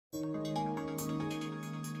Everyone,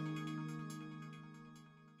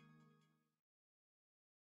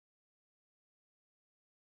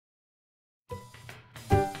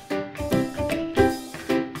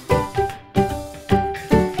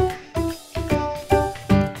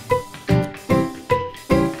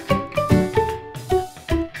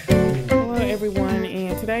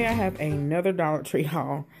 and today I have another Dollar Tree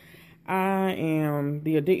haul.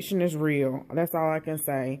 The addiction is real. That's all I can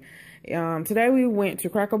say. Today we went to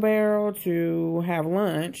Cracker Barrel to have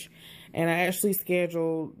lunch, and I actually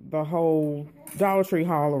scheduled the whole Dollar Tree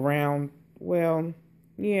haul around, what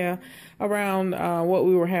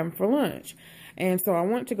we were having for lunch. And so I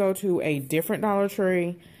went to go to a different Dollar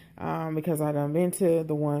Tree because I done been to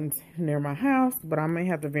the ones near my house, but I may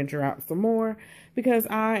have to venture out some more because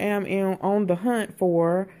I am on the hunt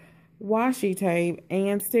for washi tape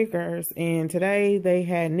and stickers, and today they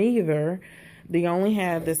had neither. They only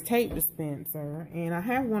had this tape dispenser, and I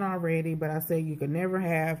have one already, but I said you could never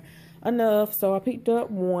have enough, so I picked up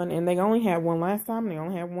one, and they only had one last time, and they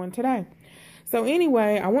only have one today. So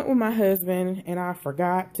anyway, I went with my husband, and I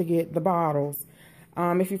forgot to get the bottles.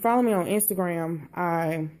 If you follow me on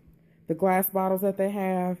Instagram, the glass bottles that they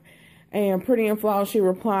have, and Pretty and Flawed, she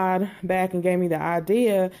replied back and gave me the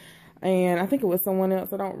idea, and I think it was someone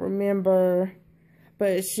else, I don't remember,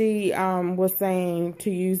 but she was saying to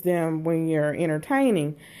use them when you're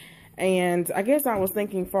entertaining. And I guess I was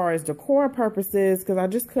thinking far as decor purposes, because I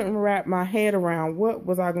just couldn't wrap my head around what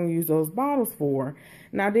was I going to use those bottles for.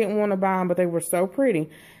 And I didn't want to buy them, but they were so pretty.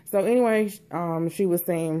 So anyway, she was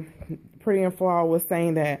saying, Pretty and Flawed was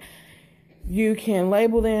saying that you can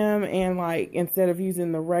label them, and like instead of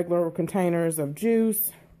using the regular containers of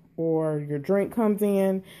juice or your drink comes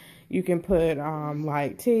in, you can put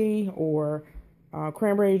like tea or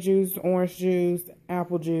cranberry juice, orange juice,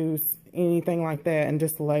 apple juice, anything like that, and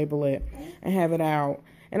just label it and have it out.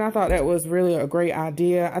 And I thought that was really a great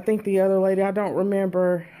idea. I think the other lady, I don't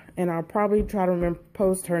remember, and I'll probably try to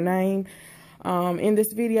post her name in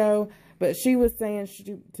this video, but she was saying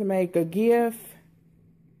to make a gift,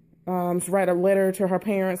 write a letter to her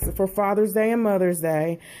parents for Father's Day and Mother's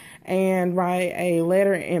Day, and write a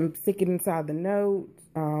letter and stick it inside the note.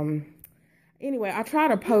 Anyway, I try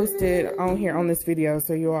to post it on here on this video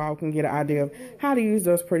so you all can get an idea of how to use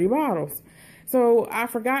those pretty bottles. So I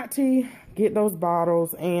forgot to get those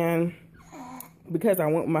bottles, and because I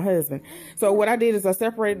went with my husband. So what I did is I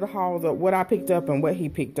separated the hauls of what I picked up and what he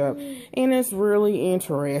picked up. And it's really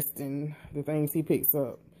interesting, the things he picks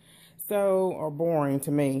up. Or boring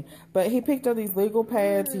to me. But he picked up these legal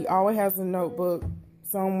pads. He always has a notebook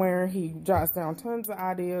somewhere. He jots down tons of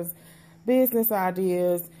ideas, business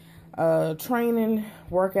ideas, training,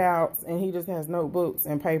 workouts, and he just has notebooks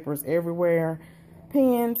and papers everywhere.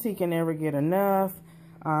 Pens, he can never get enough.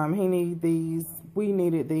 We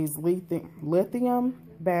needed these lithium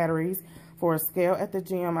batteries for a scale at the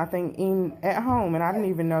gym, I think at home, and I didn't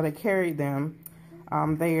even know they carried them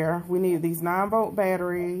there. We needed these 9-volt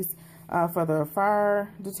batteries for the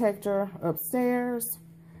fire detector upstairs.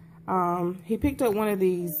 He picked up one of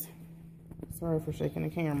these, sorry for shaking the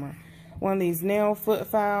camera, one of these nail foot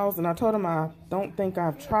files, and I told him I don't think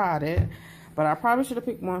I've tried it, but I probably should have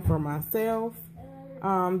picked one for myself.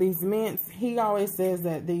 These mints, he always says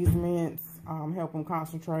that these mints help him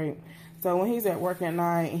concentrate. So when he's at work at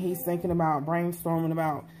night and he's thinking about brainstorming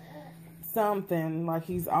about something, like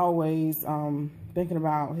he's always thinking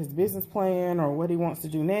about his business plan or what he wants to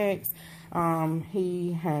do next,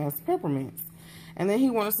 he has peppermints. And then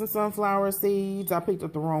he wanted some sunflower seeds. I picked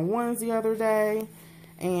up the wrong ones the other day,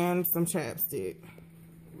 and some chapstick.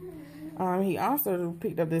 He also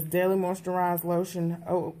picked up this daily moisturized lotion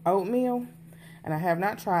oatmeal, and I have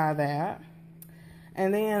not tried that.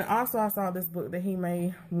 And then also I saw this book that he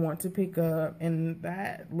may want to pick up, and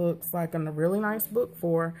that looks like a really nice book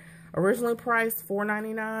for originally priced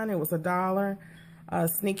 $4.99. It was $1.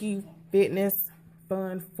 Sneaky Fitness,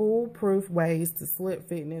 Fun, Foolproof Ways to Slip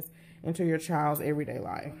Fitness into Your Child's Everyday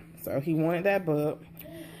Life. So he wanted that book.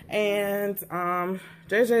 And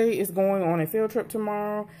JJ is going on a field trip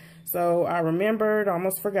tomorrow. So I remembered,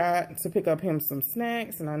 almost forgot to pick up him some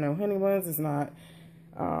snacks. And I know Honey Buns is not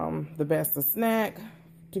the best of snack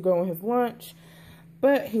to go in his lunch,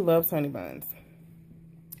 but he loves Honey Buns.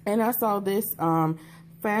 And I saw this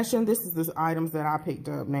fashion. This is the items that I picked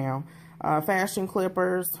up now. Fashion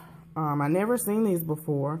clippers. I never seen these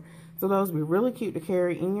before. So those would be really cute to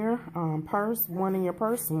carry in your purse. One in your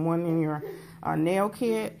purse and one in your nail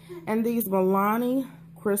kit. And these Milani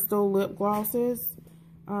crystal lip glosses.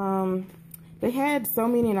 They had so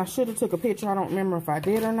many, and I should have took a picture. I don't remember if I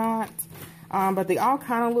did or not. But they all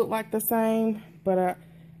kind of look like the same. But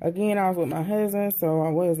Again, I was with my husband, so I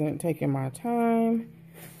wasn't taking my time.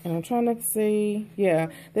 And I'm trying to see. Yeah,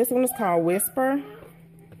 this one is called Whisper.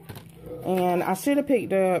 And I should have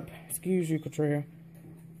picked up, excuse you, Katria.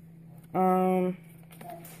 I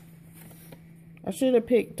should have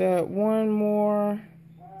picked up one more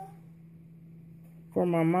for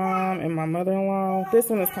my mom and my mother-in-law. This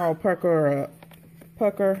one is called Pucker Up.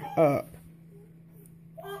 Pucker Up.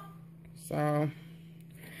 So,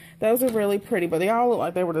 those are really pretty, but they all look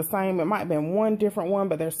like they were the same. It might have been one different one,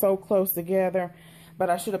 but they're so close together. But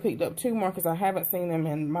I should have picked up two more because I haven't seen them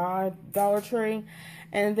in my Dollar Tree.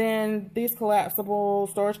 And then these collapsible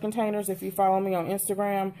storage containers, if you follow me on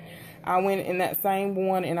Instagram, I went in that same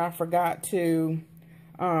one and I forgot to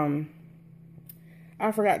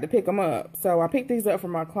pick them up. So I picked these up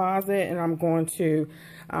from my closet, and I'm going to,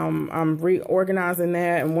 I'm reorganizing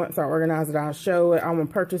that. And once I organize it, I'll show it. I'm going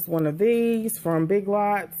to purchase one of these from Big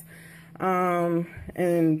Lots,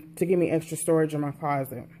 and to give me extra storage in my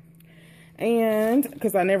closet. And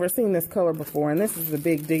because I never seen this color before, and this is the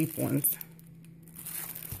big deep ones.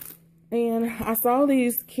 And I saw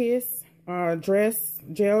these Kiss gel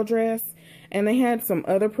dress, and they had some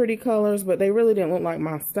other pretty colors, but they really didn't look like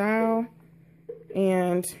my style.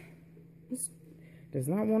 And this does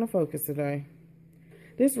not want to focus today.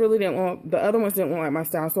 This really didn't look, the other ones didn't look like my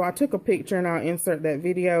style. So I took a picture and I'll insert that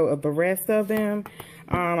video of the rest of them.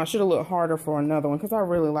 I should have looked harder for another one because I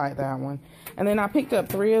really like that one. And then I picked up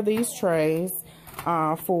 3 of these trays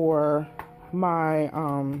for my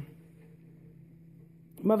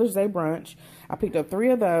Mother's Day brunch. I picked up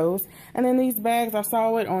 3 of those. And then these bags, I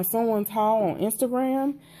saw it on someone's haul on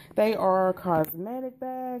Instagram. They are cosmetic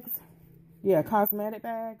bags. Yeah, cosmetic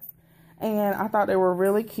bags. And I thought they were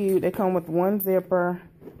really cute. They come with one zipper.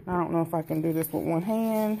 I don't know if I can do this with one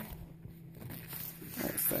hand.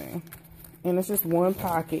 Let's see. And it's just one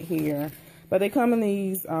pocket here. But they come in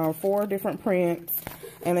these 4 different prints.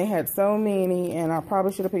 And they had so many. And I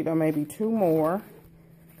probably should have picked up maybe 2 more.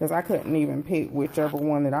 Because I couldn't even pick whichever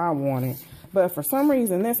one that I wanted. But for some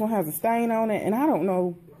reason, this one has a stain on it. And I don't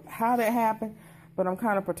know how that happened. But I'm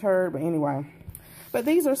kind of perturbed. But anyway. But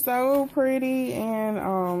these are so pretty.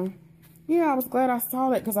 And yeah, I was glad I saw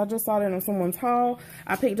that because I just saw that in someone's haul.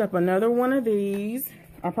 I picked up another one of these.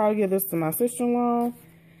 I'll probably give this to my sister-in-law.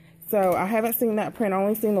 So I haven't seen that print. I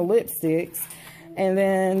only seen the lipsticks. And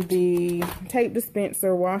then the tape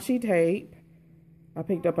dispenser washi tape. I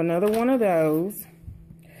picked up another one of those.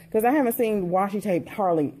 Because I haven't seen washi tape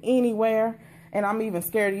hardly anywhere. And I'm even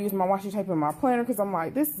scared to use my washi tape in my planner. Because I'm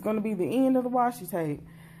like, this is going to be the end of the washi tape.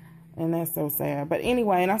 And that's so sad. But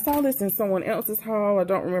anyway, and I saw this in someone else's haul. I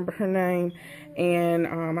don't remember her name. And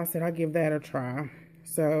I said I'll give that a try.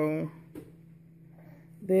 So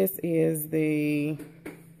this is the,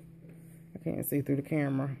 I can't see through the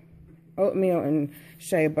camera, oatmeal and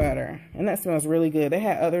shea butter. And that smells really good. They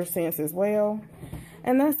had other scents as well.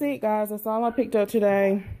 And that's it, guys. That's all I picked up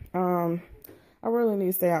today. I really need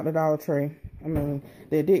to stay out the Dollar Tree. I mean,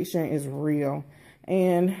 the addiction is real.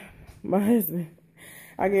 And my husband,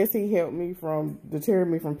 I guess he helped me deter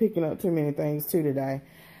me from picking up too many things too today.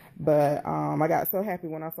 But I got so happy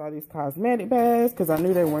when I saw these cosmetic bags because I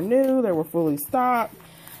knew they were new. They were fully stocked.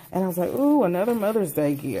 And I was like, ooh, another Mother's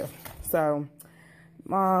Day gift. So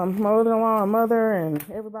my mother-in-law and mother and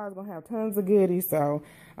everybody's going to have tons of goodies. So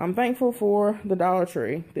I'm thankful for the Dollar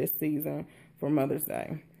Tree this season for Mother's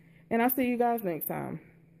Day. And I'll see you guys next time.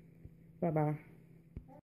 Bye-bye.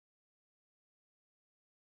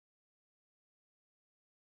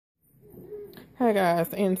 Hi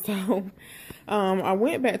guys, and so I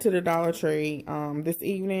went back to the Dollar Tree this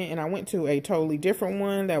evening, and I went to a totally different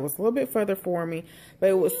one that was a little bit further for me, but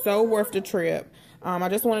it was so worth the trip. I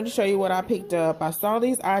just wanted to show you what I picked up. I saw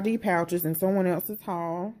these ID pouches in someone else's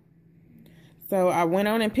haul, so I went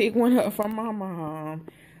on and picked one up from my mom.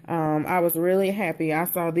 I was really happy. I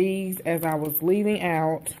saw these as I was leaving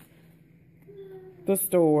out the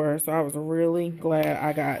store, so I was really glad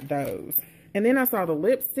I got those. And then I saw the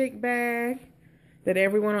lipstick bag that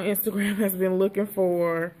everyone on Instagram has been looking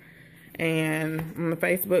for, and on the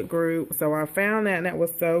Facebook group. So I found that, and that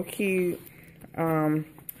was so cute.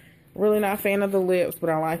 Really not a fan of the lips,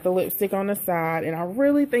 but I like the lipstick on the side. And I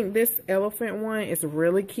really think this elephant one is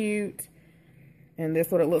really cute. And this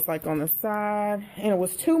is what it looks like on the side. And it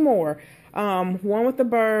was 2 more. One with the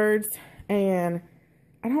birds, and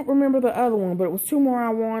I don't remember the other one, but it was 2 more I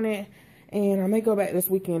wanted. And I may go back this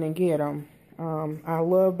weekend and get them. I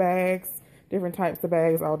love bags. Different types of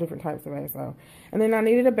bags, all different types of bags. So, and then I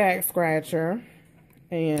needed a bag scratcher,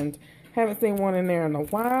 and haven't seen one in there in a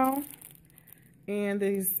while. And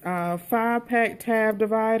these 5-pack tab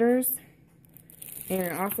dividers, And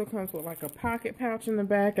it also comes with like a pocket pouch in the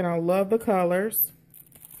back, and I love the colors.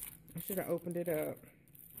 I should have opened it up,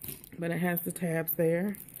 but it has the tabs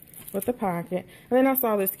there with the pocket. And then I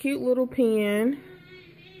saw this cute little pen.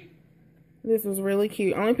 This was really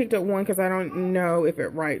cute. I only picked up one because I don't know if it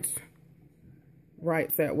writes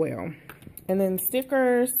that well. And then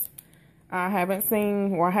stickers, I haven't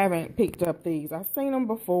seen, well, I haven't picked up these. I've seen them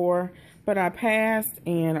before, but I passed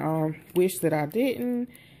and wish that I didn't,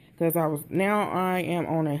 because now I am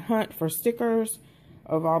on a hunt for stickers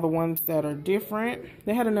of all the ones that are different.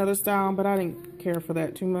 They had another style, but I didn't care for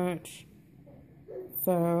that too much.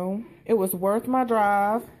 So it was worth my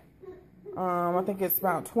drive. I think it's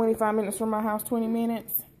about 25 minutes from my house, 20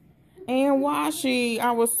 minutes. And washi,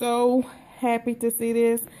 I was so happy to see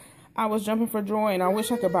this. I was jumping for joy, and I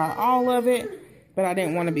wish I could buy all of it, but I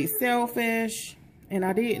didn't want to be selfish, and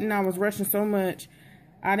I didn't. I was rushing so much.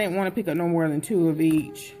 I didn't want to pick up no more than 2 of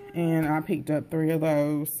each, and I picked up 3 of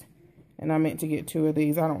those, and I meant to get 2 of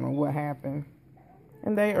these. I don't know what happened.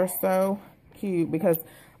 And they are so cute, because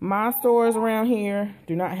my stores around here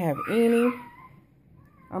do not have any.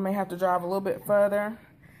 I may have to drive a little bit further.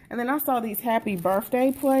 And then I saw these happy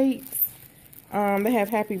birthday plates. They have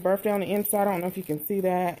happy birthday on the inside. I don't know if you can see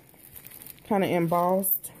that. Kind of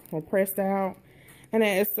embossed or pressed out. And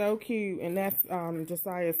that is so cute. And that's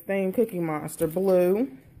Josiah's theme, Cookie Monster Blue.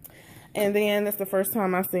 And then that's the first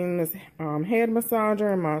time I've seen this head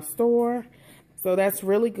massager in my store. So that's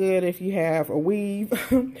really good if you have a weave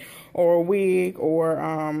or a wig,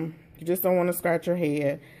 or you just don't want to scratch your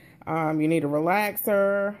head. You need a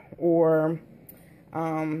relaxer, or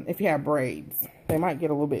if you have braids. They might get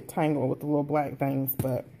a little bit tangled with the little black things,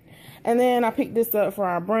 but. And then I picked this up for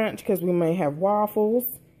our brunch because we may have waffles.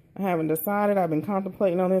 I haven't decided. I've been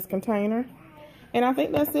contemplating on this container. And I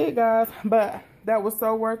think that's it, guys. But that was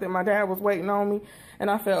so worth it. My dad was waiting on me, and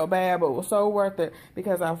I felt bad, but it was so worth it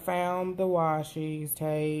because I found the washi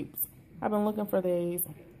tapes. I've been looking for these.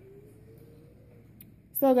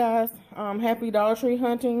 So, guys, happy Dollar Tree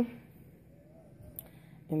hunting.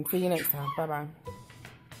 And see you next time. Bye-bye.